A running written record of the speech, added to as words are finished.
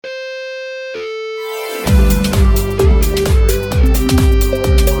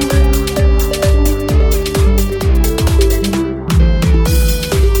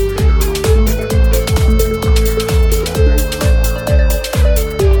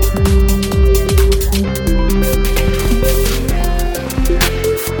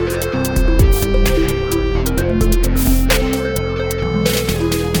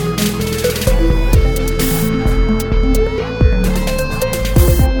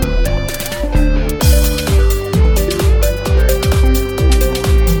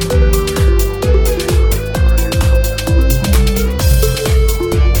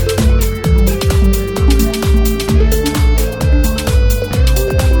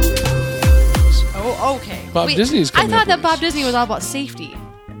Bob Disney's coming I thought up that with Bob this. Disney was all about safety.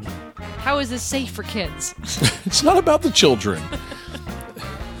 How is this safe for kids? It's not about the children.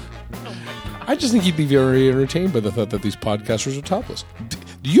 I just think you'd be very entertained by the thought that these podcasters are topless.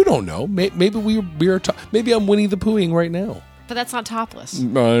 You don't know. Maybe we are. Maybe I'm Winnie the Poohing right now. But that's not topless.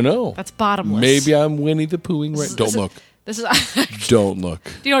 I know. That's bottomless. Maybe I'm Winnie the Poohing right. Don't look. This is. Don't look.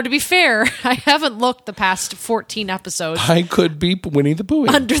 To be fair, I haven't looked the past 14 episodes. I could be Winnie the Poohing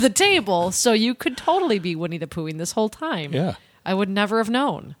under the table, so you could totally be Winnie the Poohing this whole time. Yeah. I would never have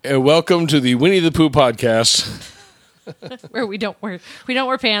known. And welcome to the Winnie the Pooh podcast. Where we don't wear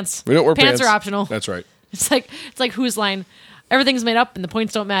pants. We don't wear pants. Pants are optional. That's right. It's like Whose Line? Everything's made up and the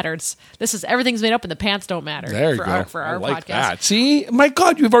points don't matter. This is everything's made up and the pants don't matter. There you go. For our I like podcast. that. See, my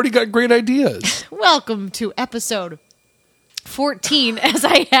God, you've already got great ideas. Welcome to episode 14, as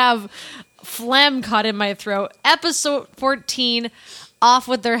I have phlegm caught in my throat. Episode 14, Off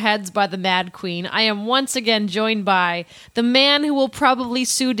With Their Heads by the Mad Queen. I am once again joined by the man who will probably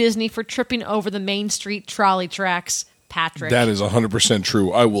sue Disney for tripping over the Main Street trolley tracks, Patrick. That is 100%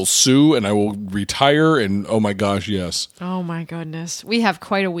 true. I will sue and I will retire, and oh my gosh, yes. Oh my goodness. We have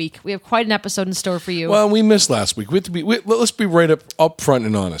quite a week. We have quite an episode in store for you. Well, we missed last week. Let's be right up front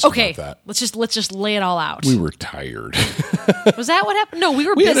and honest okay. about that. Let's just lay it all out. We were tired. Was that what happened? No, we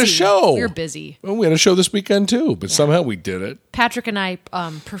were We busy. had a show. We were busy. Well, we had a show this weekend too, but somehow we did it. Patrick and I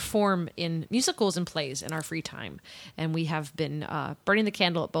perform in musicals and plays in our free time, and we have been burning the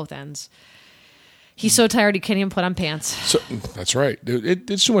candle at both ends. He's so tired he can't even put on pants. So that's right.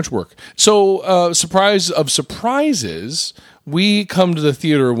 It's too much work. So, surprise of surprises, we come to the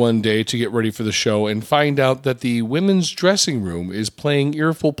theater one day to get ready for the show and find out that the women's dressing room is playing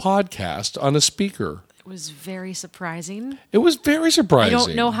Earful Podcast on a speaker. It was very surprising. It was very surprising. I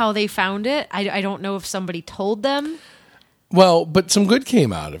don't know how they found it. I don't know if somebody told them. Well, but some good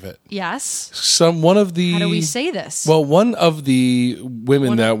came out of it. Yes. One of the How do we say this? Well, one of the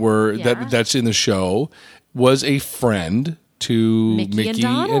women that's in the show was a friend to Mickey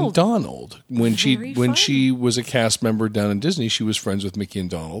and Donald. When she was a cast member down in Disney, she was friends with Mickey and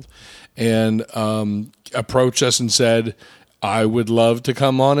Donald, and approached us and said, "I would love to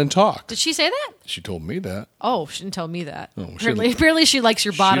come on and talk." Did she say that? She told me that. Oh, she didn't tell me that. Oh, apparently she likes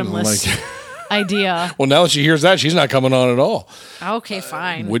your bottomless idea. Well, now that she hears that, she's not coming on at all. Okay,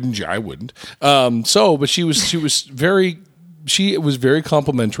 fine. Wouldn't you? I wouldn't. But she was very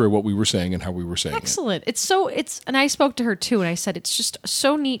complimentary of what we were saying and how we were saying Excellent. And I spoke to her too, and I said, it's just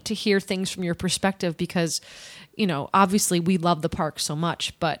so neat to hear things from your perspective because, obviously we love the park so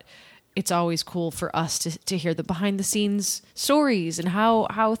much, but it's always cool for us to hear the behind the scenes stories and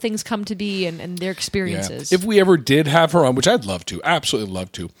how things come to be and their experiences. Yeah. If we ever did have her on, which I'd love to, absolutely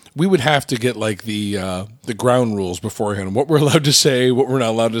love to, we would have to get like the ground rules beforehand, what we're allowed to say, what we're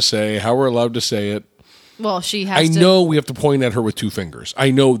not allowed to say, how we're allowed to say it. Well, I know we have to point at her with two fingers.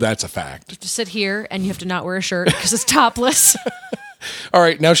 I know that's a fact. You have to sit here and you have to not wear a shirt because it's topless. All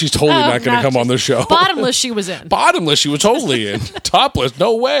right, now she's totally not going to come on the show. Bottomless she was in. Bottomless she was totally in. Topless,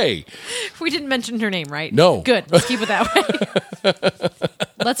 no way. We didn't mention her name, right? No. Good. Let's keep it that way.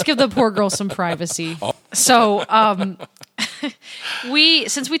 Let's give the poor girl some privacy. So,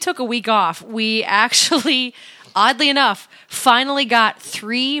 since we took a week off, we actually, oddly enough, finally got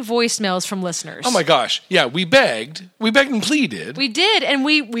 3 voicemails from listeners. Oh my gosh. Yeah, we begged and pleaded. We did, and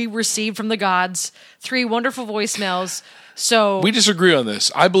we received from the gods 3 wonderful voicemails. So we disagree on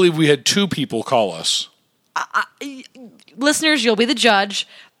this. I believe we had 2 people call us. Listeners, you'll be the judge.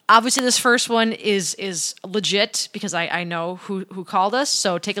 Obviously, this first one is legit because I know who called us.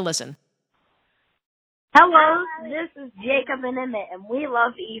 So take a listen. Hello, this is Jacob and Emmett, and we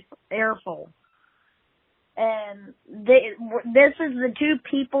love Earful. And this is the 2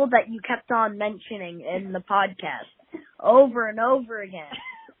 people that you kept on mentioning in the podcast over and over again.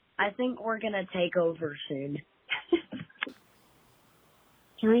 I think we're going to take over soon.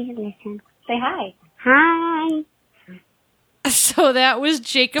 Can we listen? Say hi. Hi. So that was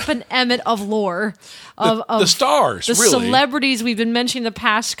Jacob and Emmett of lore. Of the stars, the really. Celebrities we've been mentioning the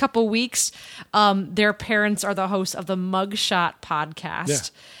past couple weeks. Their parents are the hosts of the Mugshot podcast.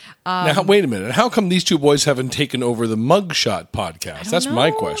 Yeah. Now, wait a minute. How come these 2 boys haven't taken over the Mugshot podcast? That's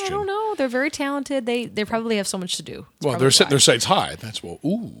my question. I don't know. They're very talented. They probably have so much to do. Well, they're setting their sights high. That's what.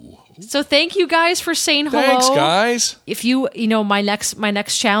 Ooh. So thank you guys for saying hello. Thanks, guys. If my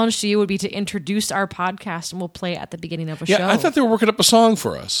next challenge to you would be to introduce our podcast, and we'll play it at the beginning of a show. Yeah, I thought they were working up a song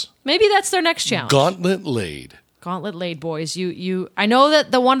for us. Maybe that's their next challenge. Gauntlet Laid. Gauntlet Laid, boys. I know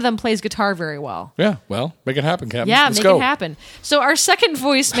that the one of them plays guitar very well. Yeah, well, make it happen, Captain. Yeah, Let's make go. it happen. So our second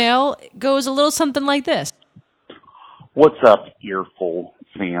voicemail goes a little something like this. What's up, Earful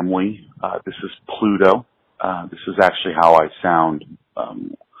family? This is Pluto. this is actually how I sound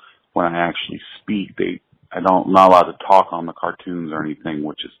when I actually speak. I'm not allowed to talk on the cartoons or anything,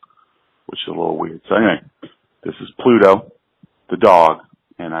 which is a little weird. So anyway, this is Pluto, the dog,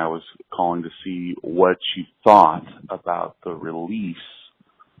 and I was calling to see what you thought about the release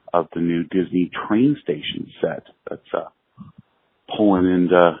of the new Disney train station set that's pulling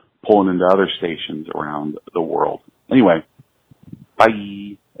into other stations around the world. Anyway,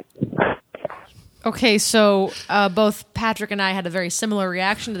 bye. Okay, so both Patrick and I had a very similar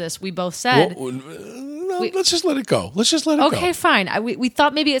reaction to this. We both said... let's just let it go. Okay, fine. We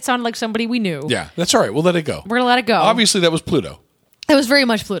thought maybe it sounded like somebody we knew. Yeah, that's all right. We'll let it go. We're going to let it go. Obviously, that was Pluto. It was very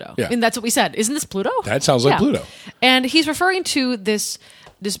much Pluto. Yeah. And that's what we said. Isn't this Pluto? That sounds like Pluto. And he's referring to this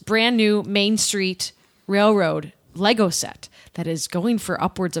brand new Main Street Railroad Lego set that is going for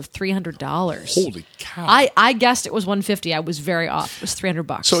upwards of $300. Holy cow. I guessed it was $150. I was very off. It was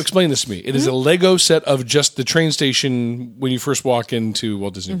 $300. So explain this to me. It is a Lego set of just the train station when you first walk into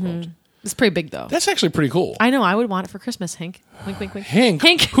Walt Disney World. It's pretty big, though. That's actually pretty cool. I know. I would want it for Christmas, Hank. Wink, wink, wink. Hank?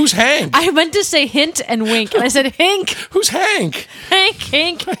 Hank. Who's Hank? I meant to say hint and wink, and I said Hank. Who's Hank?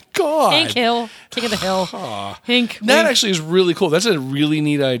 Hank. My God. Hank Hill. King of the Hill. Hank. That wink. actually is really cool. That's a really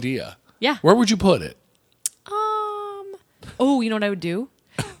neat idea. Yeah. Where would you put it? Oh, you know what I would do?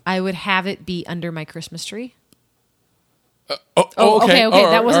 I would have it be under my Christmas tree. Okay. Okay.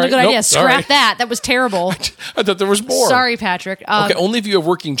 That wasn't a good idea. Nope. Scrap that. That was terrible. I thought there was more. Sorry, Patrick. Okay, only if you have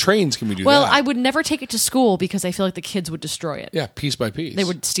working trains can we do that. Well, I would never take it to school because I feel like the kids would destroy it. Yeah, piece by piece. They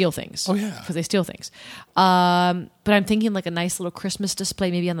would steal things. Oh, yeah. Because they steal things. But I'm thinking like a nice little Christmas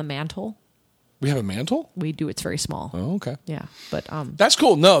display maybe on the mantle. We have a mantle? We do. It's very small. Oh, okay. Yeah, but that's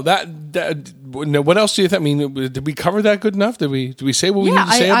cool. No, no, what else do you think? I mean, did we cover that good enough? Did we say what we need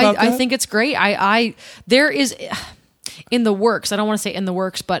to say about that? I think it's great. There is in the works. I don't want to say in the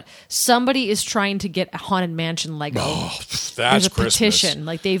works, but somebody is trying to get a Haunted Mansion Lego. Oh, that's There's a Christmas. Petition.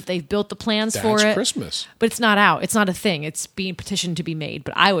 Like they've built the plans for it. That's Christmas. But it's not out. It's not a thing. It's being petitioned to be made.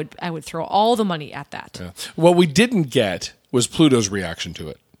 But I would throw all the money at that. Yeah. What we didn't get was Pluto's reaction to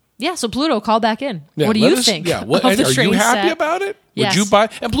it. Yeah, so Pluto, call back in. Yeah, what do you think? Yeah, of the are you train happy set? about it? Yes. Would you buy?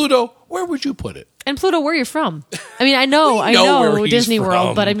 And Pluto, where would you put it? And Pluto, where are you from? I mean, I know where he's Disney from.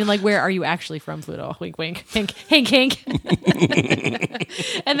 World, but I mean, like, where are you actually from, Pluto? Wink, wink. Hink, hink, hink.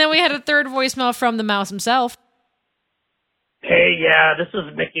 And then we had a third voicemail from the mouse himself. Hey, yeah, this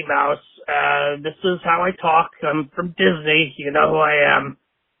is Mickey Mouse. This is how I talk. I'm from Disney. You know who I am.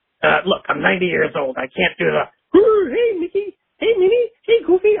 Look, I'm 90 years old. I can't do the, hey, Mickey, hey, Minnie, hey,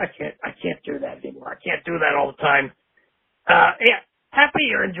 Goofy. I can't do that anymore. I can't do that all the time. Yeah, happy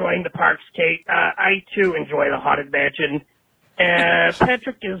you're enjoying the parks, Kate. I, too, enjoy the Haunted Mansion.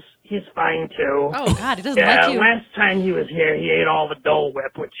 Patrick he's fine, too. Oh, God, he doesn't like you. Last time he was here, he ate all the Dole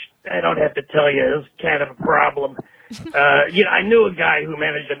Whip, which I don't have to tell you is kind of a problem. I knew a guy who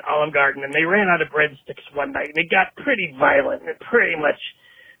managed an Olive Garden, and they ran out of breadsticks one night, and it got pretty violent, and pretty much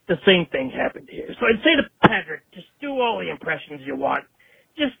the same thing happened here. So I'd say to Patrick, just do all the impressions you want.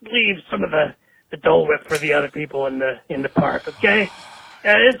 Just leave some of the Dole Whip for the other people in the park, okay?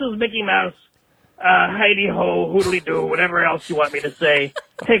 This is Mickey Mouse. Heidi ho, hoodly doo, whatever else you want me to say.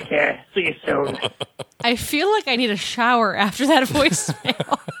 Take care. See you soon. I feel like I need a shower after that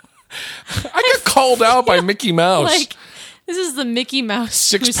voicemail. I got called out by Mickey Mouse. Like, this is the Mickey Mouse.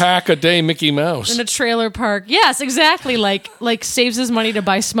 6-pack a day Mickey Mouse. In a trailer park. Yes, exactly. Like saves his money to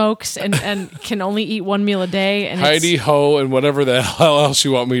buy smokes and can only eat one meal a day. And Heidi ho and whatever the hell else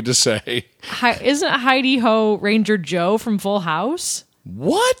you want me to say. Isn't Heidi Ho Ranger Joe from Full House?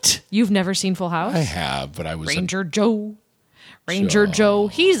 What? You've never seen Full House? I have, but I was... Ranger Joe.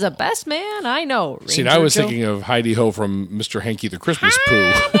 He's the best man I know. See, I was thinking of Heidi Ho from Mr. Hanky the Christmas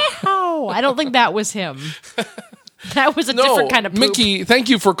Pooh. Ho. I don't think that was him. That was a different kind of poop. Mickey, thank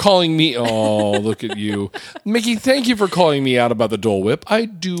you for calling me... Oh, look at you. Mickey, thank you for calling me out about the Dole Whip. I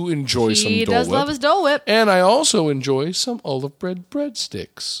do enjoy some Dole Whip. He does love his Dole Whip. And I also enjoy some olive bread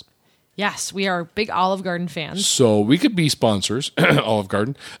breadsticks. Yes, we are big Olive Garden fans. So we could be sponsors, Olive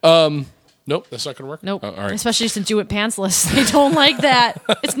Garden. Nope, that's not going to work. Nope. All right. Especially since you went pantsless. They don't like that.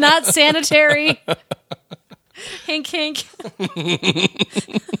 It's not sanitary. Hink, hink.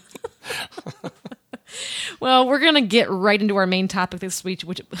 Well, we're going to get right into our main topic this week,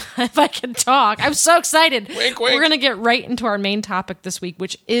 which, if I can talk, I'm so excited. Wink, wink. We're going to get right into our main topic this week,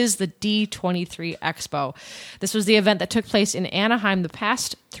 which is the D23 Expo. This was the event that took place in Anaheim the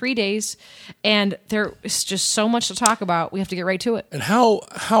past 3 days, and there is just so much to talk about. We have to get right to it. And how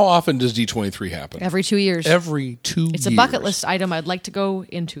often does D23 happen? Every 2 years. Every 2 years. It's a bucket list item. I'd like to go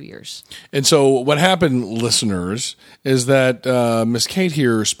in 2 years. And so what happened, listeners, is that Miss Kate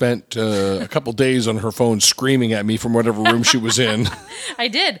here spent a couple days on her phone screaming at me from whatever room she was in. I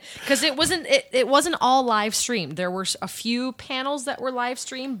did, because it wasn't all live streamed. There were a few panels that were live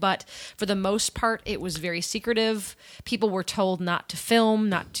streamed, but for the most part, it was very secretive. People were told not to film,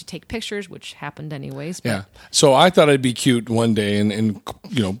 not to take pictures, which happened anyways. But. Yeah. So I thought I'd be cute one day and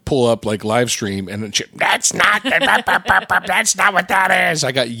pull up like live stream and that's not what that is.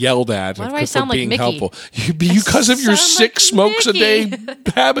 I got yelled at Why do I sound for being like Mickey? helpful because of your 6 smokes a day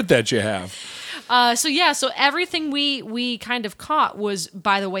Mickey. habit that you have. So everything we kind of caught was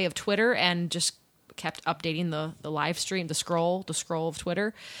by the way of Twitter, and just kept updating the live stream, the scroll of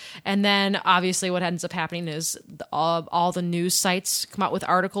Twitter. And then obviously what ends up happening is all the news sites come out with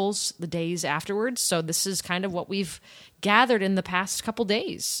articles the days afterwards. So this is kind of what we've gathered in the past couple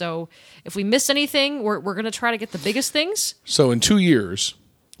days. So if we miss anything, we're going to try to get the biggest things. So in 2 years,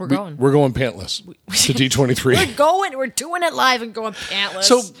 we're going pantless to D23. We're doing it live and going pantless.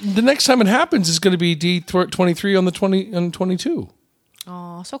 So the next time it happens is going to be D23 on 22.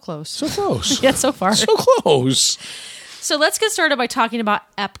 Oh, so close. So close. Yeah, so far. So close. So let's get started by talking about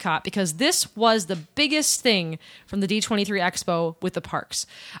Epcot, because this was the biggest thing from the D23 Expo with the parks.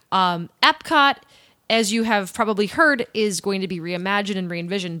 Epcot, as you have probably heard, is going to be reimagined and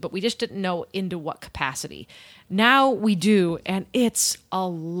re-envisioned, but we just didn't know into what capacity. Now we do, and it's a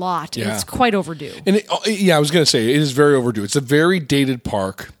lot. Yeah. It's quite overdue. And I was going to say, it is very overdue. It's a very dated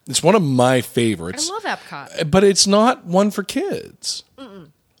park. It's one of my favorites. I love Epcot. But it's not one for kids.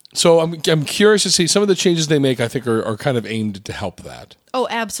 So I'm curious to see some of the changes they make. I think are kind of aimed to help that. Oh,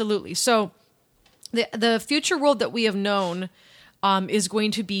 absolutely. So the future world that we have known is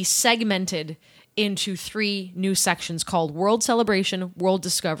going to be segmented into 3 new sections called World Celebration, World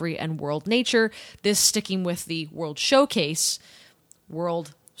Discovery, and World Nature. This sticking with the World Showcase,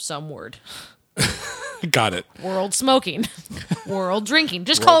 World some word. Got it. World Smoking, World Drinking.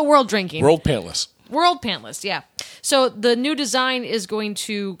 Just call it World Drinking. World Pantless. World Pantless, yeah. So the new design is going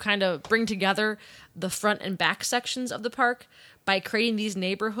to kind of bring together the front and back sections of the park by creating these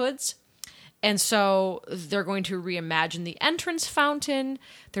neighborhoods. And so they're going to reimagine the entrance fountain.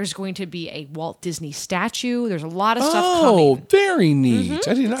 There's going to be a Walt Disney statue. There's a lot of stuff coming. Oh, very neat.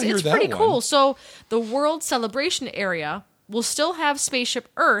 I did not hear that one. It's pretty cool. So the World Celebration area will still have Spaceship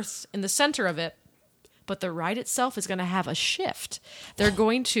Earth in the center of it, but the ride itself is going to have a shift. They're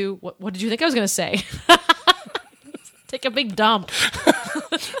going to... What did you think I was going to say? Take a big dump.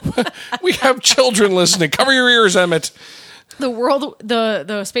 We have children listening. Cover your ears, Emmett.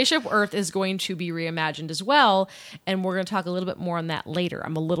 The Spaceship Earth is going to be reimagined as well, and we're going to talk a little bit more on that later.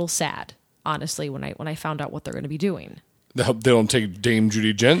 I'm a little sad, honestly, when I found out what they're going to be doing. They don't take Dame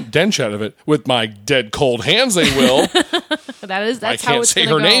Judi Dench out of it. With my dead cold hands, they will. That's I how can't it's say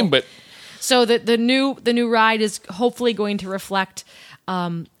gonna her go. name, but so the new ride is hopefully going to reflect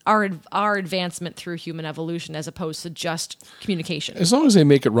our advancement through human evolution as opposed to just communication. as long as they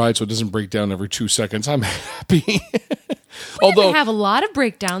make it right so it doesn't break down every 2 seconds, I'm happy. We didn't have a lot of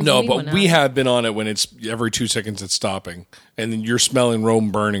breakdowns. No, when but went we on. have been on it when it's every 2 seconds it's stopping, and then you're smelling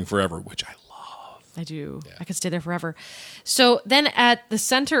Rome burning forever, which I love. I do. Yeah. I could stay there forever. So then at the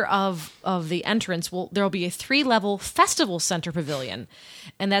center of the entrance, there will be a 3-level festival center pavilion,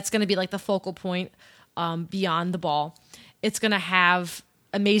 and that's going to be like the focal point beyond the ball. It's going to have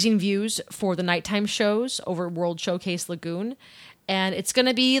amazing views for the nighttime shows over World Showcase Lagoon. And it's going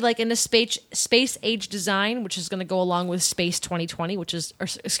to be like in a space age design, which is going to go along with Space 2020,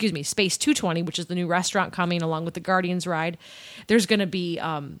 Space 220, which is the new restaurant coming along with the Guardians ride. There's going to be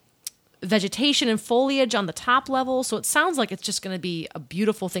vegetation and foliage on the top level. So it sounds like it's just going to be a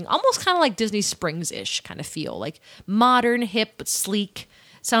beautiful thing, almost kind of like Disney Springs-ish kind of feel, like modern, hip, but sleek.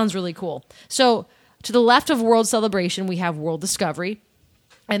 Sounds really cool. So to the left of World Celebration, we have World Discovery.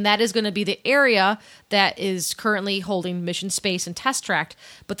 And that is going to be the area that is currently holding Mission Space and Test Track,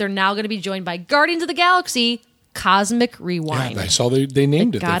 but they're now going to be joined by Guardians of the Galaxy Cosmic Rewind. Yeah, I saw they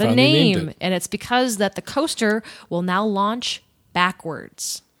named it. Got a name, and it's because that the coaster will now launch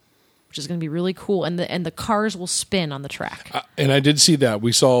backwards, which is going to be really cool, and the cars will spin on the track. And I did see that.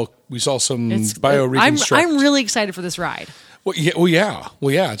 We saw some bio-reconstruct. I'm really excited for this ride. Well, yeah.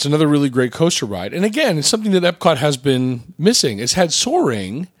 It's another really great coaster ride, and again, it's something that Epcot has been missing. It's had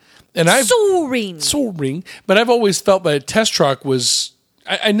soaring, and soaring. But I've always felt that Test Track was.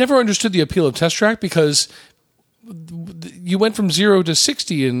 I never understood the appeal of Test Track because you went from 0 to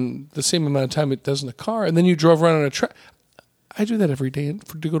 60 in the same amount of time it does in a car, and then you drove around on a track. I do that every day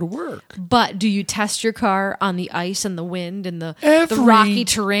to go to work. But do you test your car on the ice and the wind and the rocky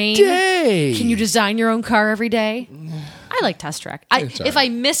terrain? Day. Can you design your own car every day? I like Test Track. If I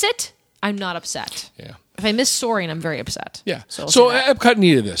miss it, I'm not upset. Yeah. If I miss Soaring', I'm very upset. Yeah. So Epcot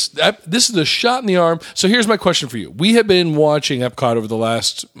needed this. This is the shot in the arm. So here's my question for you. We have been watching Epcot over the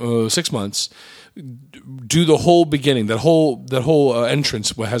last 6 months do the whole beginning. That whole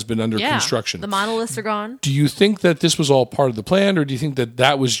entrance has been under construction. The monoliths are gone. Do you think that this was all part of the plan, or do you think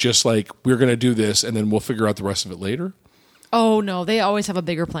that was just like, we're going to do this and then we'll figure out the rest of it later? Oh, no. They always have a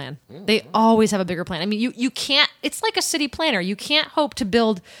bigger plan. They always have a bigger plan. I mean, you can't... It's like a city planner. You can't hope to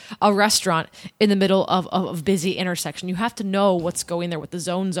build a restaurant in the middle of a busy intersection. You have to know what's going there, what the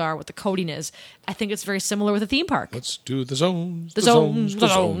zones are, what the coding is. I think it's very similar with a theme park. Let's do the zones. The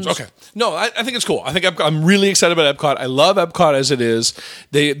zones. Okay. No, I think it's cool. I think I'm really excited about Epcot. I love Epcot as it is.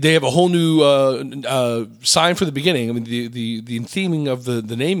 They have a whole new sign for the beginning. I mean, the theming of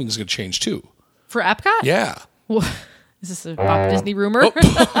the naming is going to change too. For Epcot? Yeah. Well, is this a Pop Disney rumor?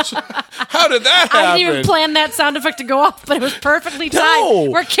 How did that happen? I didn't even plan that sound effect to go off, but it was perfectly timed. No.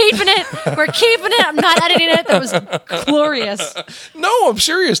 We're keeping it. I'm not editing it. That was glorious. No, I'm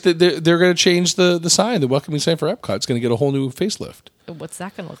serious. They're going to change the sign, the welcoming sign for Epcot. It's going to get a whole new facelift. What's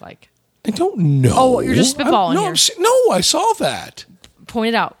that going to look like? I don't know. Oh, you're just spitballing here. No, I saw that. Point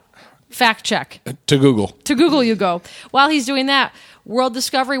it out. Fact check. To Google. To Google you go. While he's doing that, World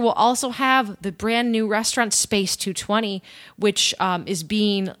Discovery will also have the brand new restaurant Space 220, which is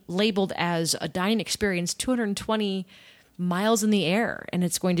being labeled as a dining experience 220 miles in the air. And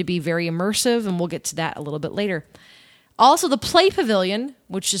it's going to be very immersive, and we'll get to that a little bit later. Also, the Play Pavilion,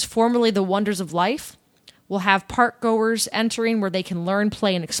 which is formerly the Wonders of Life, will have park goers entering where they can learn,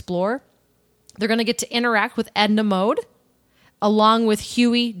 play, and explore. They're going to get to interact with Edna Mode, along with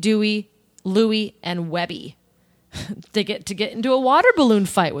Huey, Dewey, Louie, and Webby. They get to get into a water balloon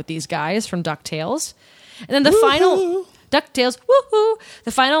fight with these guys from DuckTales. And then the final... DuckTales, woohoo!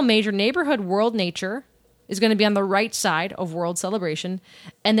 The final major neighborhood, World Nature, is going to be on the right side of World Celebration.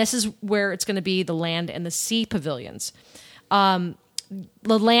 And this is where it's going to be the land and the sea pavilions. The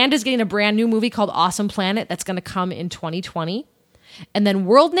land is getting a brand new movie called Awesome Planet that's going to come in 2020. And then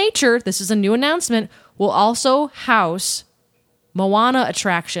World Nature, this is a new announcement, will also house Moana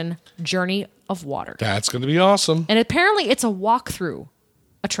attraction, Journey of Water. That's going to be awesome. And apparently it's a walkthrough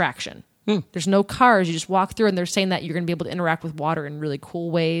attraction. There's no cars. You just walk through, and they're saying that you're going to be able to interact with water in really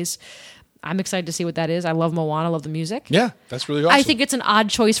cool ways. I'm excited to see what that is. I love Moana. I love the music. Yeah, that's really awesome. I think it's an odd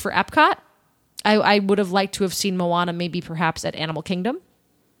choice for Epcot. I would have liked to have seen Moana maybe perhaps at Animal Kingdom.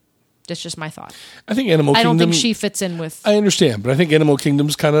 That's just my thought. I think Animal Kingdom... I don't think she fits in with... I understand, but I think Animal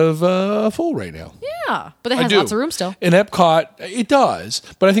Kingdom's kind of full right now. Yeah, but it has lots of room still. And Epcot, it does,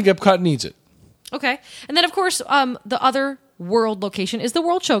 but I think Epcot needs it. Okay. And then, of course, the other world location is the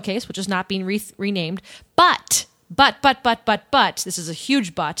World Showcase, which is not being renamed. But, this is a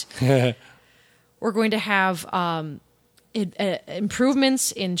huge but, we're going to have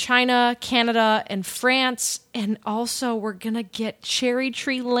improvements in China, Canada, and France. And also, we're going to get Cherry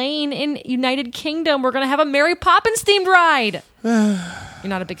Tree Lane in United Kingdom. We're going to have a Mary Poppins themed ride. You're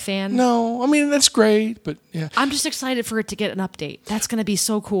not a big fan? No, I mean, that's great, but yeah. I'm just excited for it to get an update. That's going to be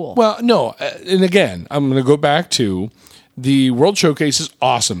so cool. Well, no, and again, I'm going to go back to the World Showcase is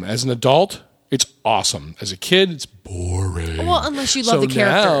awesome. As an adult, it's awesome. As a kid, it's boring. Well, unless you love the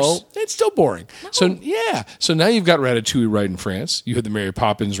characters. Now, it's still boring. No. So now you've got Ratatouille ride in France. You have the Mary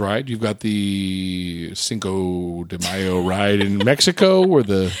Poppins ride. You've got the Cinco de Mayo ride in Mexico, or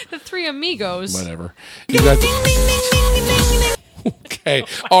the Three Amigos. Whatever. You got Okay.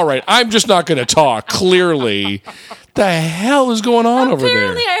 All right. I'm just not going to talk. Clearly, the hell is going on over there?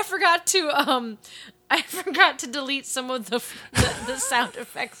 Apparently, I forgot to delete some of the sound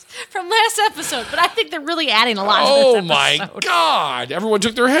effects from last episode, but I think they're really adding a lot to this episode. Oh my God. Everyone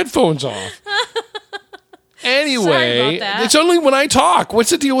took their headphones off. Anyway, Sorry about that. It's only when I talk.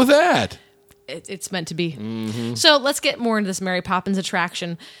 What's the deal with that? It's meant to be. Mm-hmm. So let's get more into this Mary Poppins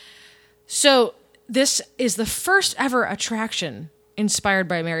attraction. So this is the first ever attraction inspired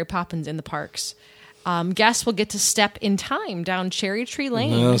by Mary Poppins in the parks. Guests will get to step in time down Cherry Tree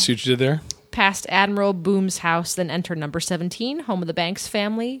Lane. See what you did there? Past Admiral Boom's house, then enter number 17, home of the Banks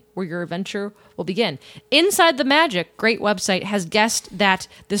family, where your adventure will begin. Inside the Magic, great website, has guessed that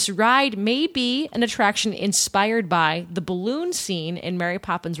this ride may be an attraction inspired by the balloon scene in Mary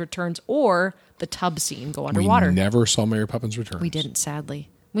Poppins Returns or the tub scene, go underwater. We never saw Mary Poppins Returns. We didn't, sadly.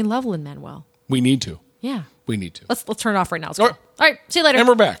 We love Lin-Manuel. We need to. Yeah. We need to. Let's turn it off right now. Let's go. All right, see you later. And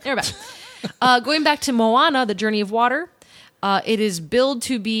we're back. Going back to Moana, the Journey of Water. It is billed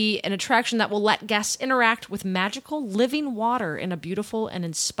to be an attraction that will let guests interact with magical living water in a beautiful and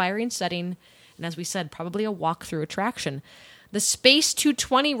inspiring setting. And as we said, probably a walk-through attraction. The Space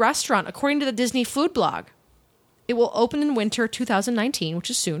 220 restaurant, according to the Disney Food Blog, It will open in winter 2019, which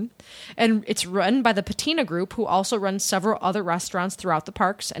is soon, and it's run by the Patina Group, who also runs several other restaurants throughout the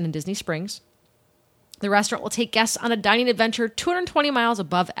parks and in Disney Springs. The restaurant will take guests on a dining adventure 220 miles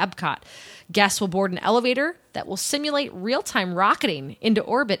above Epcot. Guests will board an elevator that will simulate real-time rocketing into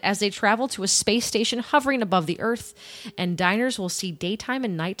orbit as they travel to a space station hovering above the Earth, and diners will see daytime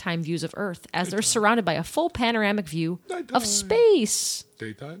and nighttime views of Earth as they're surrounded by a full panoramic view of space.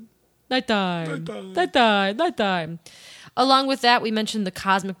 Daytime? Nighttime. Along with that, we mentioned the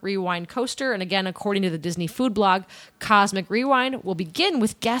Cosmic Rewind coaster, and again, according to the Disney Food Blog, Cosmic Rewind will begin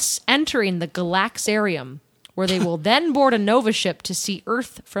with guests entering the Galaxarium, where they will then board a Nova ship to see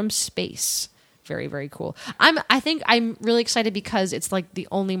Earth from space. Very, very cool. I think I'm really excited because it's like the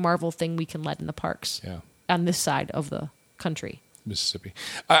only Marvel thing we can let in the parks on this side of the country. Mississippi.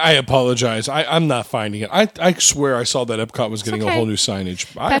 I apologize. I'm not finding it. I swear I saw that Epcot was getting a whole new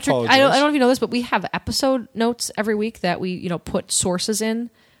signage. Patrick, apologize. I don't know if you know this, but we have episode notes every week that we put sources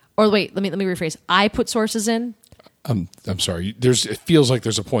in. Or wait, let me rephrase. I put sources in. I'm sorry. It feels like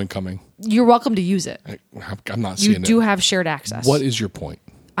there's a point coming. You're welcome to use it. I'm not seeing it. You do have shared access. What is your point?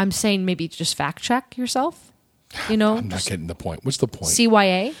 I'm saying maybe just fact check yourself. I'm not getting the point. What's the point?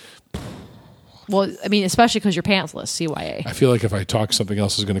 CYA. Well, I mean, especially because you're pantsless, CYA. I feel like if I talk, something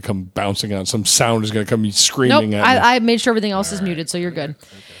else is going to come bouncing out. Some sound is going to come screaming at me. I made sure everything else is muted, so you're good.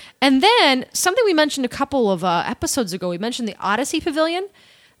 Okay. And then, something we mentioned a couple of episodes ago, we mentioned the Odyssey Pavilion.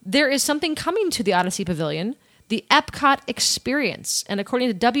 There is something coming to the Odyssey Pavilion, the Epcot Experience. And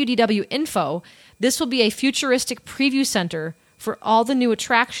according to WDW Info, this will be a futuristic preview center for all the new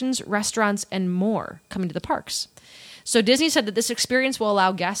attractions, restaurants, and more coming to the parks. So Disney said that this experience will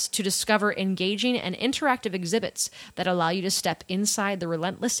allow guests to discover engaging and interactive exhibits that allow you to step inside the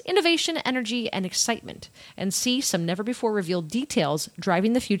relentless innovation, energy, and excitement and see some never-before-revealed details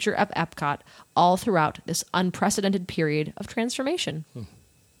driving the future of Epcot all throughout this unprecedented period of transformation.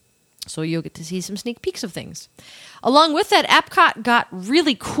 So you'll get to see some sneak peeks of things. Along with that, Epcot got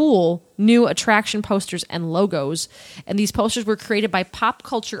really cool new attraction posters and logos, and these posters were created by pop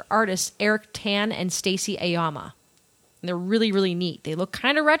culture artists Eric Tan and Stacey Ayama. And they're really, really neat. They look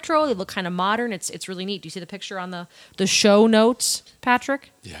kind of retro. They look kind of modern. It's really neat. Do you see the picture on the show notes, Patrick?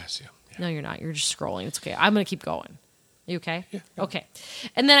 Yes, yeah. No, you're not. You're just scrolling. It's okay. I'm going to keep going. You okay? Yeah. Okay.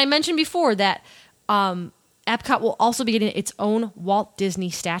 And then I mentioned before that Epcot will also be getting its own Walt Disney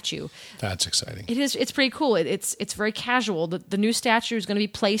statue. That's exciting. It is. It's pretty cool. It's very casual. The new statue is going to be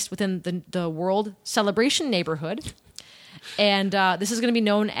placed within the World Celebration neighborhood. And this is going to be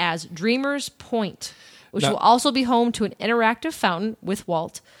known as Dreamers Point, which will also be home to an interactive fountain with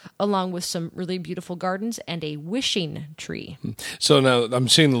Walt, along with some really beautiful gardens and a wishing tree. So now I'm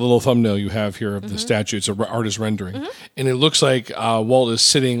seeing the little thumbnail you have here of the statue. It's an artist rendering. And it looks like Walt is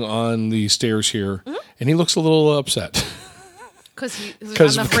sitting on the stairs here, and he looks a little upset.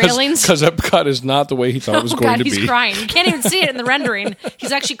 Because on the railings? Because Epcot is not the way he thought it was going to be. He's crying. You can't even see it in the rendering.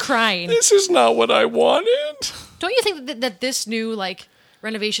 He's actually crying. This is not what I wanted. Don't you think that this new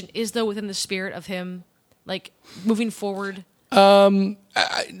renovation is, though, within the spirit of him moving forward?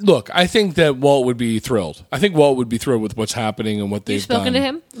 Look, I think that Walt would be thrilled. I think Walt would be thrilled with what's happening and what they've done. You've spoken to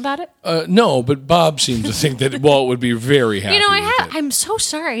him about it? No, but Bob seems to think that Walt would be very happy. I'm so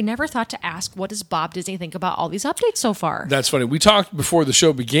sorry. I never thought to ask, what does Bob Disney think about all these updates so far? That's funny. We talked before the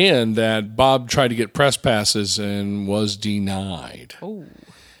show began that Bob tried to get press passes and was denied. Oh.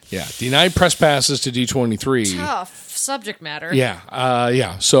 Yeah, denied press passes to D23. Tough subject matter.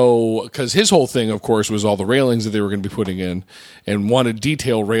 Yeah. So, because his whole thing, of course, was all the railings that they were going to be putting in, and wanted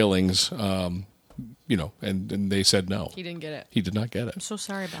detail railings. And they said no. He didn't get it. He did not get it. I'm so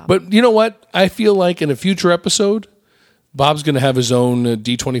sorry, Bob. But you know what? I feel like in a future episode, Bob's going to have his own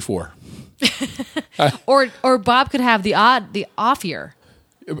D24. Or Bob could have the off year.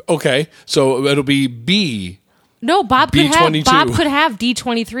 Okay, so it'll be B. No, Bob could B22. have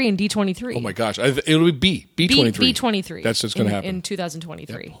D23 and D23. Oh my gosh, it'll be B23. B23. That's what's going to happen in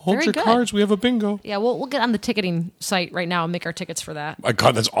 2023. Yep. Hold Very your good. cards. We have a bingo. Yeah, we'll get on the ticketing site right now and make our tickets for that. My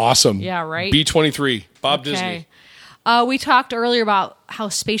God, that's awesome. Yeah, right. B23, Bob Disney. We talked earlier about how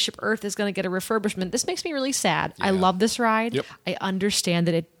Spaceship Earth is going to get a refurbishment. This makes me really sad. Yeah. I love this ride. Yep. I understand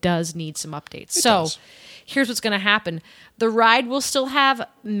that it does need some updates. Here's what's going to happen. The ride will still have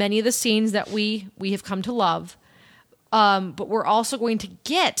many of the scenes that we have come to love. But we're also going to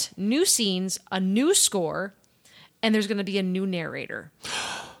get new scenes, a new score, and there's going to be a new narrator.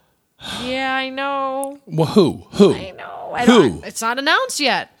 Yeah, I know. Well, who? I know. Who? It's not announced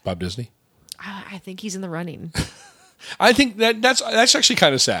yet. Bob Disney? I think he's in the running. I think that's actually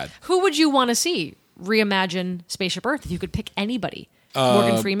kind of sad. Who would you want to see reimagine Spaceship Earth if you could pick anybody?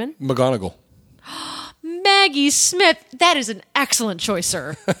 Morgan Freeman? McGonagall. Maggie Smith. That is an excellent choice,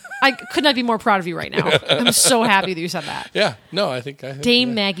 sir. I could not be more proud of you right now. I'm so happy that you said that. Yeah. No, I think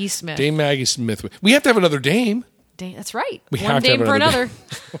Dame Maggie Smith. Dame Maggie Smith. We have to have another Dame. That's right. We One have to dame have for another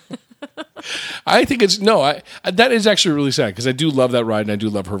another. I think it's that is actually really sad because I do love that ride and I do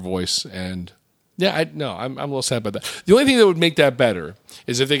love her voice and I'm a little sad about that. The only thing that would make that better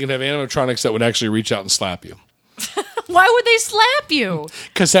is if they can have animatronics that would actually reach out and slap you. Why would they slap you?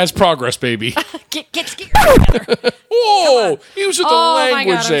 Because that's progress, baby. Get your shit together. Whoa! Use the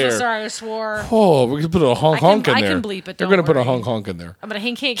language my God, there. I'm so sorry, I swore. Oh, we can put a honk in there. I can bleep it. They're going to put a honk in there. I'm going to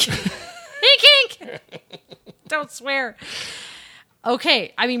hink. Hink. Don't swear.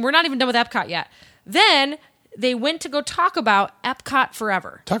 Okay, I mean, we're not even done with Epcot yet. Then they went to go talk about Epcot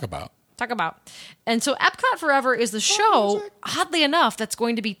Forever. Talk about. And so Epcot Forever is the show, oddly enough, that's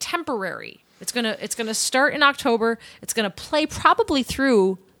going to be temporary. It's gonna start in October. It's gonna play probably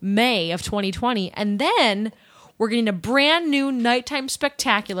through May of 2020, and then we're getting a brand new nighttime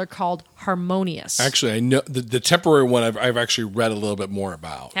spectacular called Harmonious. Actually, I know the temporary one. I've actually read a little bit more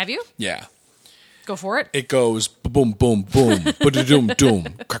about. Have you? Yeah. Go for it. It goes boom, boom, boom, ba-da-doom, doom,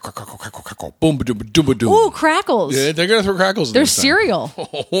 crackle, crackle, crackle, crackle, boom, ba-doom, ba-doom, ba-doom. Ooh, crackles. Yeah, they're gonna throw crackles in They're this time. cereal.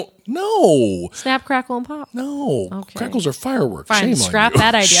 Oh, no. Snap, crackle, and pop. No. Okay. Crackles are fireworks. Fine, Shame scrap on you.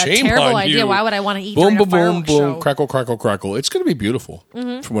 that idea. Shame Terrible on idea. you. Why would I want to eat boom, during a boom, fireworks boom, show? boom, crackle, crackle, crackle. It's going to be beautiful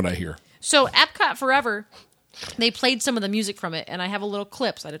from what I hear. So Epcot Forever, they played some of the music from it, and I have a little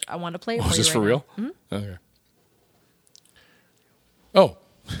clips. I want to play it for you. Is this right for now. real? Mm-hmm. Okay. Oh,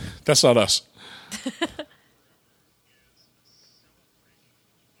 that's not us.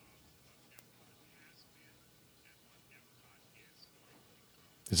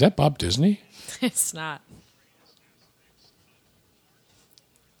 Is that Bob Disney? It's not.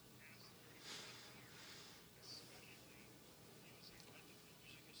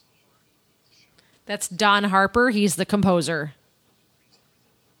 That's Don Harper. He's the composer.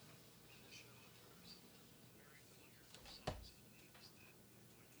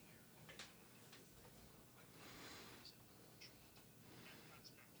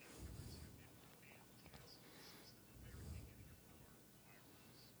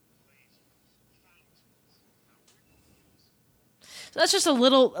 So that's just a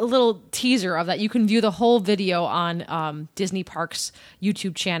little teaser of that. You can view the whole video on Disney Parks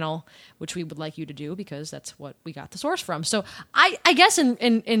YouTube channel, which we would like you to do because that's what we got the source from. So I guess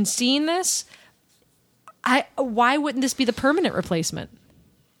in seeing this, why wouldn't this be the permanent replacement?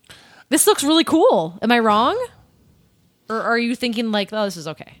 This looks really cool. Am I wrong? Or are you thinking like, oh, this is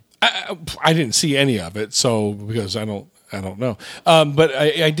okay? I didn't see any of it, so because I don't know. But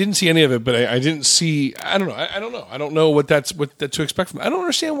I didn't see any of it. But I didn't see. I don't know. I don't know. I don't know what to expect from. I don't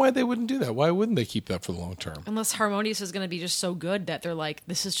understand why they wouldn't do that. Why wouldn't they keep that for the long term? Unless Harmonious is going to be just so good that they're like,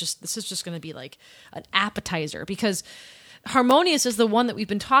 this is just going to be like an appetizer because Harmonious is the one that we've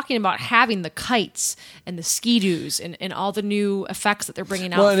been talking about having the kites and the ski-doos and all the new effects that they're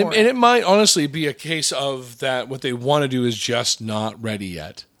bringing out. Well, and it might honestly be a case of that. What they want to do is just not ready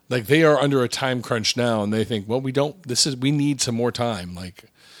yet. Like they are under a time crunch now, and they think, well, we need some more time. Like,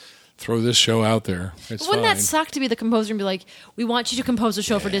 throw this show out there. It's Wouldn't fine. that suck to be the composer and be like, we want you to compose a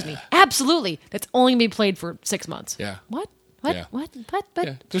show for Disney? Absolutely. That's only going to be played for 6 months. Yeah. What? Yeah. What?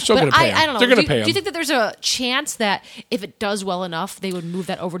 Yeah. They're still going to pay 'em. I don't know. They're going to pay them. Do you think that there's a chance that if it does well enough, they would move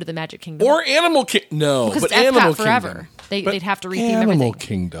that over to the Magic Kingdom? Or Animal Kingdom? No, because but it's Epcot Animal forever. Kingdom. They'd have to retheme Animal everything.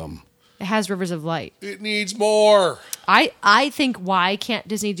 Kingdom. It has Rivers of Light. It needs more. I think why can't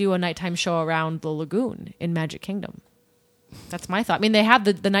Disney do a nighttime show around the lagoon in Magic Kingdom? That's my thought. I mean, they have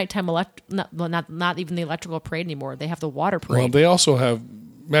the nighttime not even the electrical parade anymore. They have the water parade. Well, they also have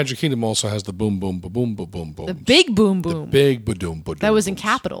Magic Kingdom. Also has the boom boom boom boom boom boom. The big boom boom. The big boom boom. That was in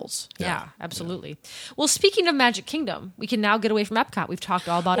capitals. Yeah, absolutely. Yeah. Well, speaking of Magic Kingdom, we can now get away from Epcot. We've talked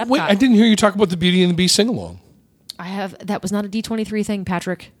all about Epcot. Wait, I didn't hear you talk about the Beauty and the Beast sing along. That was not a D23 thing,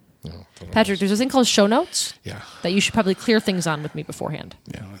 Patrick. No, Patrick, there's a thing called show notes. Yeah. That you should probably clear things on with me beforehand.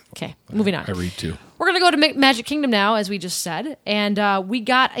 Yeah. Okay, moving on. I read too. We're going to go to Magic Kingdom now, as we just said. And we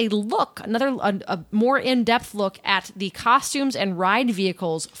got a more in-depth look at the costumes and ride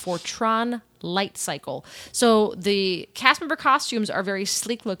vehicles for Tron Light Cycle. So the cast member costumes are very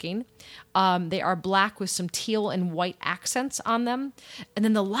sleek looking. They are black with some teal and white accents on them. And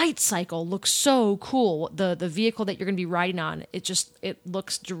then the Light Cycle looks so cool. The vehicle that you're going to be riding on, it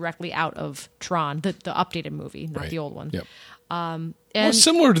looks directly out of Tron, the updated movie, not the old one. Yep. And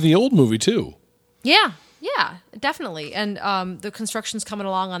similar to the old movie too. Yeah, definitely. And the construction's coming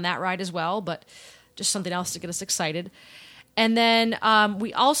along on that ride as well, but just something else to get us excited. And then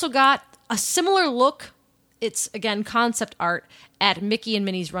we also got a similar look. It's, again, concept art at Mickey and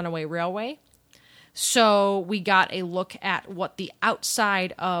Minnie's Runaway Railway. So we got a look at what the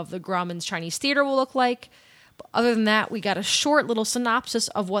outside of the Grauman's Chinese Theater will look like. But other than that, we got a short little synopsis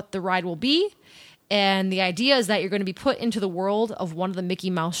of what the ride will be. And the idea is that you're going to be put into the world of one of the Mickey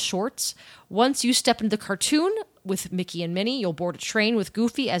Mouse shorts. Once you step into the cartoon with Mickey and Minnie, you'll board a train with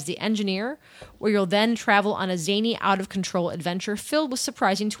Goofy as the engineer, where you'll then travel on a zany, out-of-control adventure filled with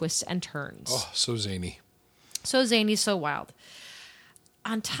surprising twists and turns. Oh, so zany. So zany, so wild.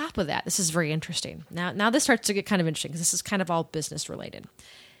 On top of that, this is very interesting. Now this starts to get kind of interesting because this is kind of all business related.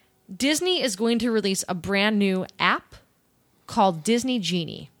 Disney is going to release a brand new app called Disney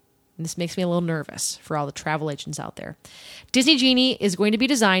Genie. And this makes me a little nervous for all the travel agents out there. Disney Genie is going to be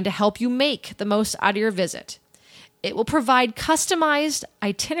designed to help you make the most out of your visit. It will provide customized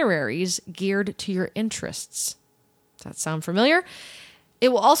itineraries geared to your interests. Does that sound familiar? It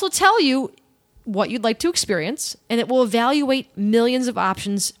will also tell you what you'd like to experience, and it will evaluate millions of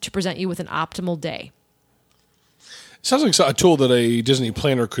options to present you with an optimal day. Sounds like a tool that a Disney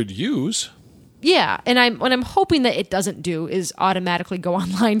planner could use. Yeah, and what I'm hoping that it doesn't do is automatically go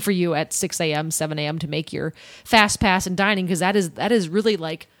online for you at 6 a.m., 7 a.m. to make your fast pass and dining, because that is really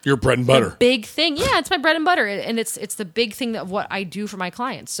like your bread and butter. Big thing. Yeah, it's my bread and butter, and it's the big thing of what I do for my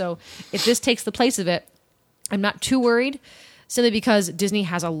clients. So if this takes the place of it, I'm not too worried, simply because Disney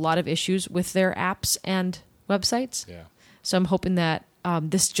has a lot of issues with their apps and websites. Yeah. So I'm hoping that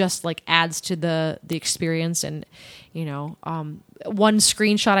this just like adds to the experience. And, one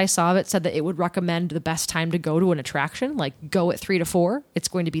screenshot I saw of it said that it would recommend the best time to go to an attraction, like go at 3 to 4. It's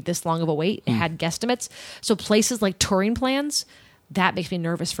going to be this long of a wait. It had guesstimates. So places like touring plans, that makes me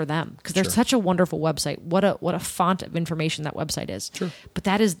nervous for them because they're such a wonderful website. What a font of information that website is. Sure. But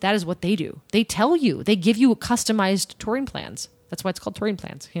that is what they do. They tell you, they give you customized touring plans. That's why it's called touring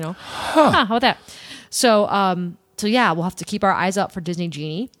plans, how about that? So yeah, we'll have to keep our eyes out for Disney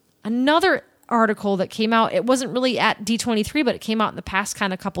Genie. Another article that came out, it wasn't really at D23, but it came out in the past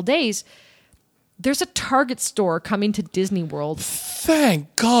kind of couple days. There's a Target store coming to Disney World.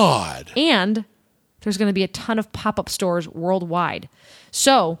 Thank God. And there's going to be a ton of pop-up stores worldwide.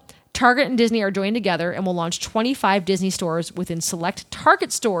 So Target and Disney are joined together and will launch 25 Disney stores within select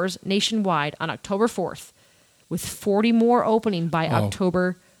Target stores nationwide on October 4th, with 40 more opening by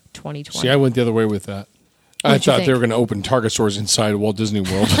October 2020. See, I went the other way with that. I thought they were going to open Target stores inside Walt Disney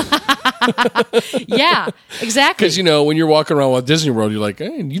World. Yeah, exactly. Because, when you're walking around Walt Disney World, you're like,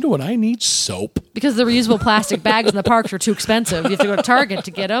 hey, you know what? I need soap. Because the reusable plastic bags in the parks are too expensive. You have to go to Target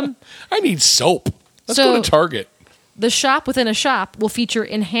to get them. I need soap. Let's go to Target. The shop within a shop will feature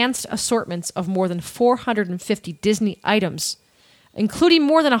enhanced assortments of more than 450 Disney items, including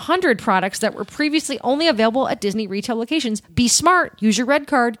more than 100 products that were previously only available at Disney retail locations. Be smart. Use your red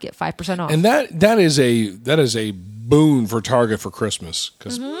card. Get 5% off. And that is a boon for Target for Christmas.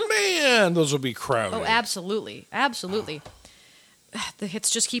 Because, man, those will be crowded. Oh, absolutely. Absolutely. The hits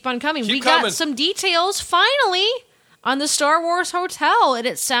just keep on coming. Keep we coming. got some details, finally, on the Star Wars Hotel, and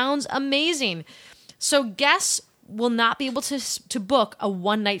it sounds amazing. So guests will not be able to book a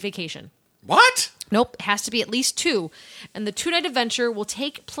one-night vacation. What? Nope, it has to be at least 2. And the 2-night adventure will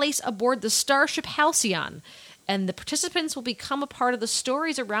take place aboard the Starship Halcyon. And the participants will become a part of the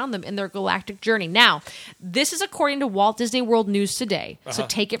stories around them in their galactic journey. Now, this is according to Walt Disney World News Today, so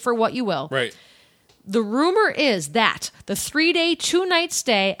take it for what you will. Right. The rumor is that the 3-day, 2-night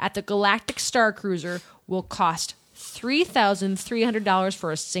stay at the Galactic Star Cruiser will cost $3,300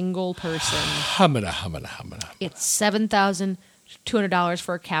 for a single person. Humana. It's $7,200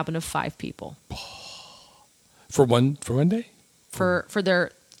 for a cabin of 5 people. For one day? For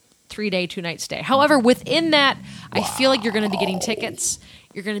their 3-day, 2-night stay. However, within that, I feel like you're going to be getting tickets.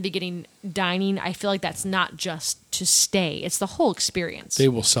 You're going to be getting dining. I feel like that's not just to stay. It's the whole experience. They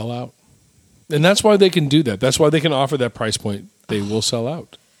will sell out. And that's why they can do that. That's why they can offer that price point. They will sell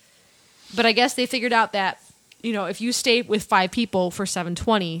out. But I guess they figured out that, if you stay with 5 people for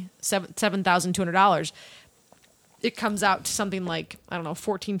 $7,200, it comes out to something like, I don't know,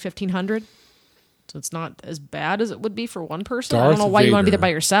 $1,400-$1,500. So it's not as bad as it would be for one person. I don't know why you want to be there by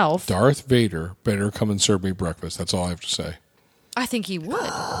yourself. Darth Vader better come and serve me breakfast. That's all I have to say. I think he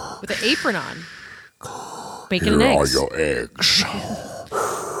would, with an apron on. Bacon and eggs. Here are your eggs.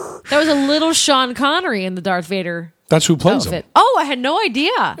 That was a little Sean Connery in the Darth Vader That's who plays outfit. him. Oh, I had no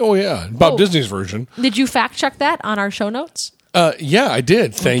idea. Oh, yeah. Bob Disney's version. Did you fact check that on our show notes? Yeah, I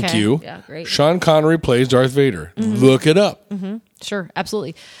did. Thank you. Yeah, great. Sean Connery plays Darth Vader. Look it up. Mm-hmm. Sure,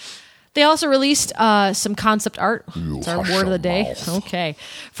 absolutely. They also released some concept art. It's our word of the day. Okay.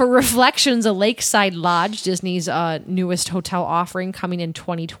 For Reflections, a Lakeside Lodge, Disney's newest hotel offering coming in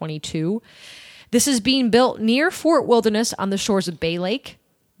 2022. This is being built near Fort Wilderness on the shores of Bay Lake.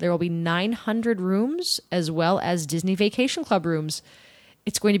 There will be 900 rooms as well as Disney Vacation Club rooms.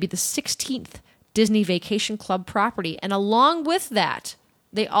 It's going to be the 16th Disney Vacation Club property. And along with that,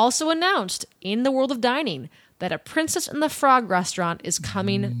 they also announced in the World of Dining that a Princess and the Frog restaurant is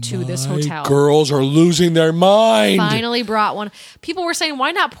coming to this hotel. Girls are losing their mind. Finally brought one. People were saying, why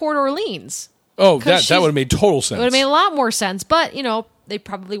not Port Orleans? Oh, that would have made total sense. It would have made a lot more sense. But, they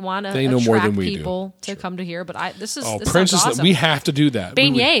probably want to attract people to come to here. But this Princess, awesome. we have to do that.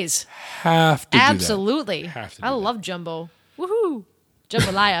 Beignets. Have to Absolutely. do that. Have to do I love jumbo. Woohoo.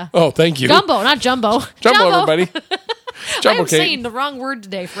 Jambalaya. Oh, thank you. Gumbo, not jumbo. Jumbo, everybody. Jumbo I'm saying the wrong word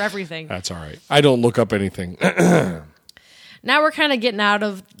today for everything. That's all right. I don't look up anything. Now we're kind of getting out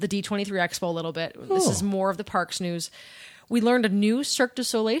of the D23 Expo a little bit. This is more of the parks news. We learned a new Cirque du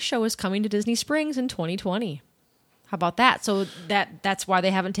Soleil show is coming to Disney Springs in 2020. How about that? So that's why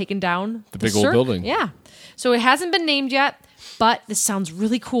they haven't taken down the big old building. Yeah. So it hasn't been named yet, but this sounds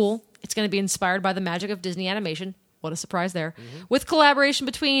really cool. It's going to be inspired by the magic of Disney animation. What a surprise there. Mm-hmm. With collaboration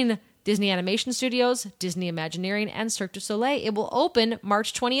between Disney Animation Studios, Disney Imagineering, and Cirque du Soleil, it will open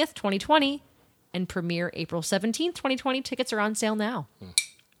March 20th, 2020, and premiere April 17th, 2020. Tickets are on sale now.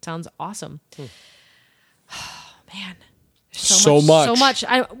 Sounds awesome. Oh, man. So much.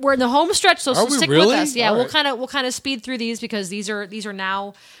 We're in the home stretch, so stick with us. Yeah, we'll kind of speed through these because these are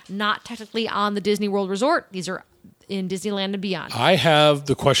now not technically on the Disney World Resort. These are in Disneyland and beyond. I have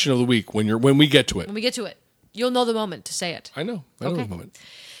the question of the week when we get to it. When we get to it, you'll know the moment to say it. I know the moment.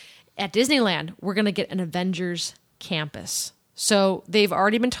 At Disneyland, we're going to get an Avengers campus. So they've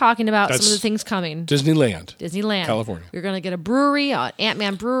already been talking about some of the things coming. Disneyland, California. You're going to get a brewery, an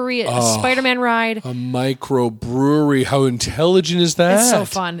Ant-Man brewery, a Spider-Man ride. A microbrewery. How intelligent is that? It's so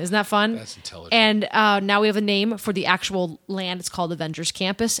fun. Isn't that fun? That's intelligent. And now we have a name for the actual land. It's called Avengers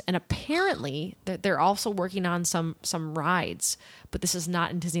Campus. And apparently they're also working on some rides. But this is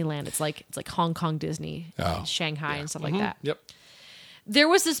not in Disneyland. It's like Hong Kong Disney, Shanghai, and stuff like that. Yep. There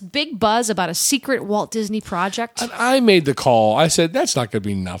was this big buzz about a secret Walt Disney project. And I made the call. I said, that's not going to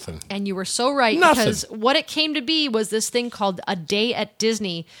be nothing. And you were so right. Nothing. Because what it came to be was this thing called A Day at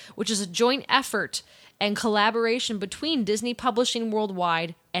Disney, which is a joint effort and collaboration between Disney Publishing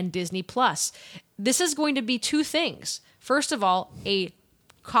Worldwide and Disney Plus. This is going to be two things. First of all, a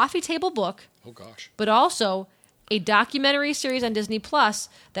coffee table book. Oh, gosh. But also a documentary series on Disney Plus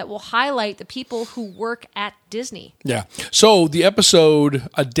that will highlight the people who work at Disney. Yeah. So the episode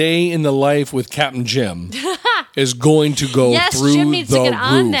A Day in the Life with Captain Jim is going to go through the roof. Yes, Jim needs to get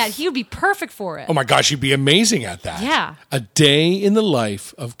on that. He would be perfect for it. Oh my gosh, he'd be amazing at that. Yeah. A Day in the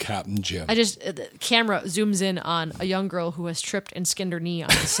Life of Captain Jim. The camera zooms in on a young girl who has tripped and skinned her knee on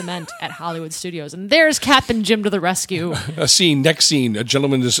the cement at Hollywood Studios. And there's Captain Jim to the rescue. Next scene, a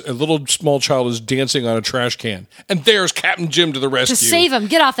little small child is dancing on a trash can. And there's Captain Jim to the rescue. To save him.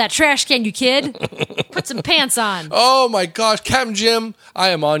 Get off that trash can, you kid. Put some pants on. Oh my gosh, Captain Jim, I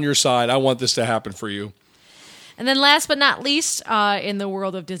am on your side. I want this to happen for you. And then last but not least, in the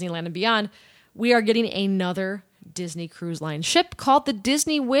world of Disneyland and beyond, we are getting another Disney Cruise Line ship called the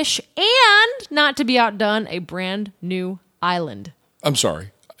Disney Wish, and, not to be outdone, a brand new island. I'm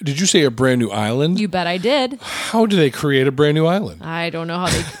sorry. Did you say a brand new island? You bet I did. How do they create a brand new island? I don't know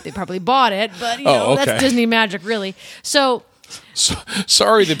how they probably bought it, but that's Disney magic, really. So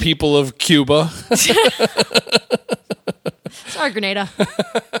sorry, the people of Cuba. Sorry, Grenada.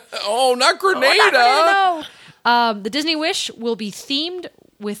 Oh, not Grenada. Oh, not Grenada, no. The Disney Wish will be themed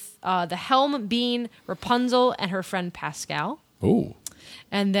with the helm being Rapunzel and her friend Pascal. Oh.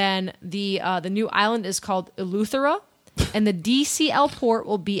 And then the new island is called Eleuthera, and the DCL port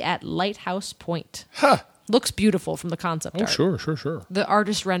will be at Lighthouse Point. Huh. Looks beautiful from the concept art. Sure. The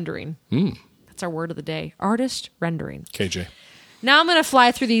artist rendering. That's our word of the day. Artist rendering. KJ. Now I'm going to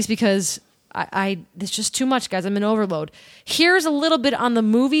fly through these because there's just too much, guys. I'm in overload. Here's a little bit on the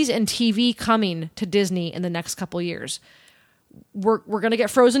movies and TV coming to Disney in the next couple years. We're going to get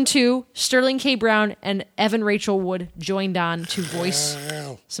Frozen 2. Sterling K. Brown and Evan Rachel Wood joined on to voice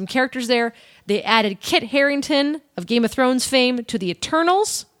some characters there. They added Kit Harington of Game of Thrones fame to the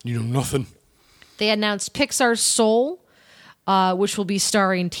Eternals. You know nothing. They announced Pixar's Soul, which will be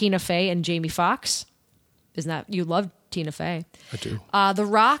starring Tina Fey and Jamie Foxx. Isn't that, you love Tina Fey? I do. The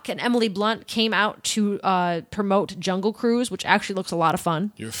Rock and Emily Blunt came out to promote Jungle Cruise, which actually looks a lot of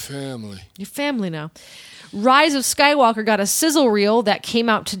fun. Your family now. Rise of Skywalker got a sizzle reel that came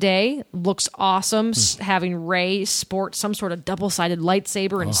out today. Looks awesome. Having Rey sport some sort of double-sided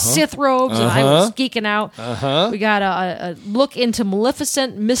lightsaber and Sith robes, and I was geeking out. We got a look into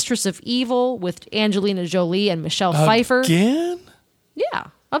Maleficent, Mistress of Evil with Angelina Jolie and Michelle Pfeiffer. Again? Yeah,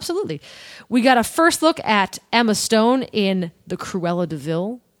 absolutely. We got a first look at Emma Stone in The Cruella de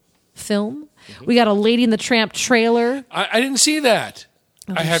Vil, film. We got a Lady and the Tramp trailer. I didn't see that.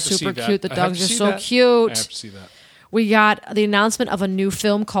 I have to see that. Super cute. The dogs are so that. cute. I have to see that. We got the announcement of a new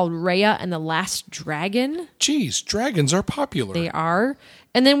film called Raya and the Last Dragon. Jeez, dragons are popular. They are.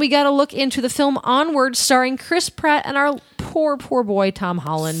 And then we got to look into the film Onward, starring Chris Pratt and our poor boy Tom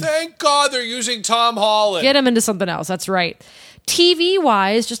Holland. Thank God they're using Tom Holland. Get him into something else. That's right.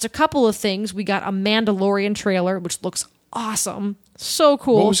 TV-wise, just a couple of things. We got a Mandalorian trailer, which looks awesome. So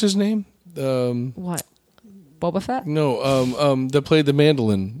cool. What was his name? What? Boba Fett? No, that played the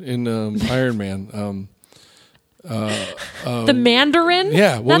mandolin in Iron Man. The Mandarin?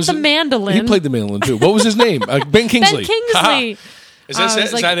 Yeah. What Not was the it? mandolin. He played the mandolin too. What was his name? Ben Kingsley. Ben Kingsley. Is that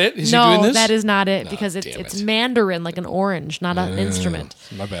it? Is that it? Is no, he doing this? that is not it because it's Mandarin, like an orange, not an instrument.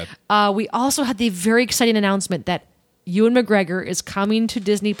 My bad. We also had the very exciting announcement that Ewan McGregor is coming to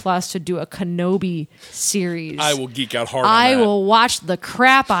Disney Plus to do a Kenobi series. I will geek out hard on I that. will watch the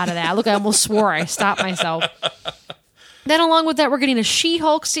crap out of that. Look, I almost swore. I stopped myself. Then along with that, we're getting a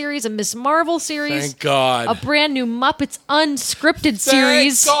She-Hulk series, a Miss Marvel series. Thank God. A brand new Muppets unscripted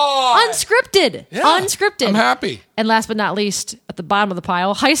series. God. Unscripted. Yeah, Unscripted. I'm happy. And last but not least, at the bottom of the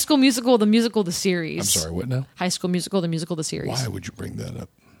pile, High School Musical, the musical, the series. I'm sorry, what now? High School Musical, the musical, the series. Why would you bring that up?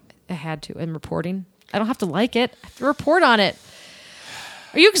 I had to. In reporting. I don't have to like it. I have to report on it.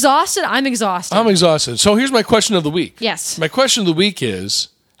 Are you exhausted? I'm exhausted. I'm exhausted. So here's my question of the week. Yes. My question of the week is,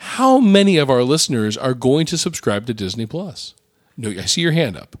 how many of our listeners are going to subscribe to Disney Plus? No, I see your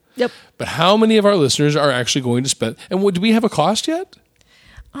hand up. Yep. But how many of our listeners are actually going to spend? And do we have a cost yet?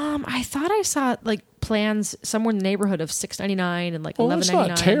 I thought I saw like plans somewhere in the neighborhood of $6.99 and like Well, $11.99. that's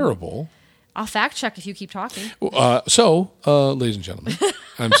not terrible. I'll fact check if you keep talking. Ladies and gentlemen,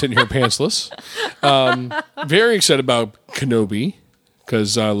 I'm sitting here pantsless. Very excited about Kenobi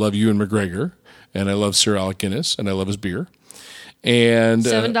because I love Ewan McGregor and I love Sir Alec Guinness and I love his beer. And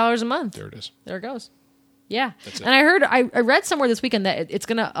 $7 a month. There it is. There it goes. Yeah. That's it. And I read somewhere this weekend that it's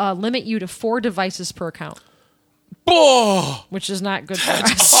going to limit you to 4 devices per account. Oh, Which is not good for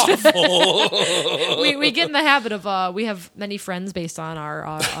us. we get in the habit of we have many friends based on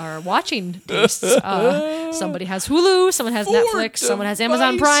our watching tastes. Somebody has Hulu, someone has 4 Netflix, someone has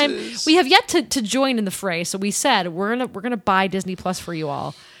Amazon Prime. devices. We have yet to join in the fray, so we said we're gonna buy Disney Plus for you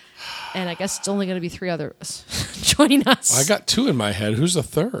all. And I guess it's only going to be 3 others joining us. I got 2 in my head. Who's the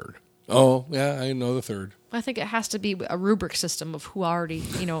third? Oh, yeah, I know the third. I think it has to be a rubric system of who already,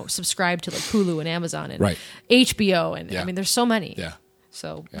 subscribe to like Hulu and Amazon and Right. HBO. And Yeah. I mean, there's so many. Yeah.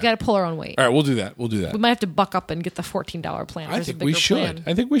 So we got to pull our own weight. All right, we'll do that. We'll do that. We might have to buck up and get the $14 plan. I There's a think we bigger should. plan.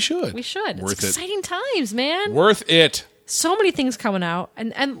 I think we should. We should. Worth It's it. exciting times, man. Worth it. So many things coming out.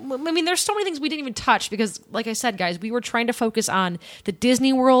 And I mean, there's so many things we didn't even touch because, like I said, guys, we were trying to focus on the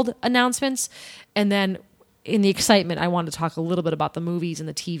Disney World announcements. And then in the excitement, I wanted to talk a little bit about the movies and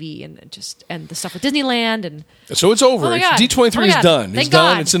the TV and the stuff with Disneyland. And So it's over. Oh my God. D23 Oh my is God. done. Thank It's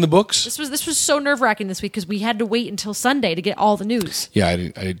done. God. It's in the books. this was so nerve-wracking this week because we had to wait until Sunday to get all the news. Yeah, I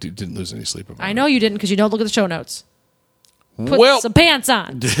didn't lose any sleep about it. I know you didn't because you don't look at the show notes. Put Well, some pants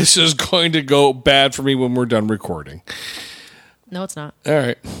on. this is going to go bad for me when we're done recording. No, it's not. All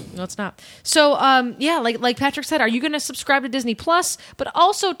right. No, it's not. So, like Patrick said, are you going to subscribe to Disney Plus? But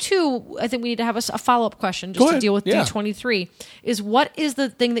also, too, I think we need to have a follow-up question just Go to ahead. deal with Yeah. D23. Is what is the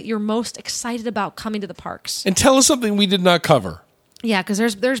thing that you're most excited about coming to the parks? And tell us something we did not cover. Yeah, because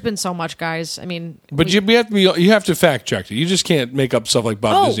there's been so much, guys. I mean, But you have to fact check it. You just can't make up stuff like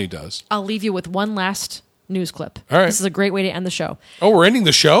Bob Disney does. I'll leave you with one last news clip. All right. This is a great way to end the show. Oh, we're ending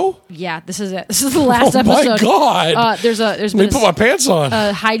the show? Yeah, this is it. This is the last Oh, my episode. God. There's Let me been put my pants on.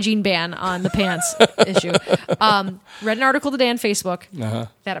 a hygiene ban on the pants issue. Read an article today on Facebook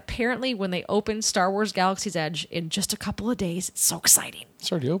that apparently when they open Star Wars Galaxy's Edge in just a couple of days, it's so exciting.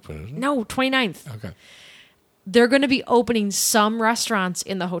 It's already open, isn't it? No, 29th. Okay. They're going to be opening some restaurants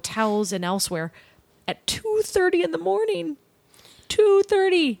in the hotels and elsewhere at 2:30 in the morning.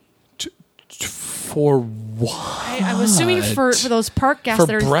 2:30. For what? I'm assuming for those park guests For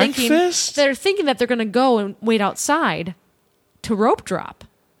that are breakfast? thinking that they're going to go and wait outside to rope drop.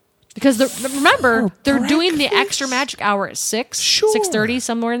 Because remember, they're doing the extra magic hour at 6, Sure. 6:30,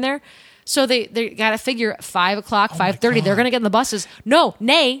 somewhere in there. So they got to figure at 5 o'clock, 5:30, they're going to get in the buses. No,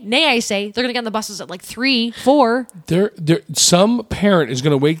 nay, I say, they're going to get in the buses at like 3, 4. Some parent is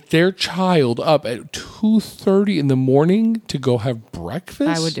going to wake their child up at 2:30 in the morning to go have breakfast.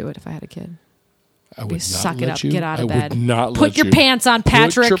 I would do it if I had a kid. I would not Suck it let up, you. get out of I bed. would not Put let your you. pants on,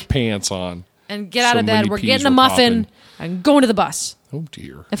 Patrick. Put your pants on. And get out So of bed. many We're peas getting a were muffin popping. and going to the bus. Oh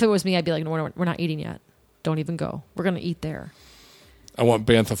dear. If it was me, I'd be like, no, we're not eating yet. Don't even go. We're going to eat there. I want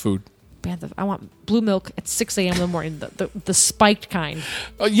bantha food. Bantha. I want blue milk at 6 a.m. in the morning, the spiked kind.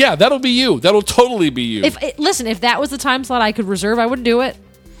 Yeah, that'll be you. That'll totally be you. Listen, if that was the time slot I could reserve, I would do it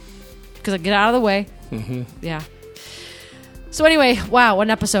because I get out of the way. Mm-hmm. Yeah. So anyway, wow, what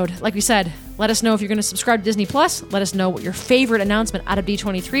an episode. Like we said, let us know if you're going to subscribe to Disney Plus. Let us know what your favorite announcement out of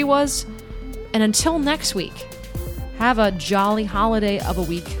D23 was. And until next week, have a jolly holiday of a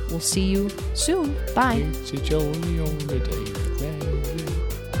week. We'll see you soon. Bye. It's a jolly holiday.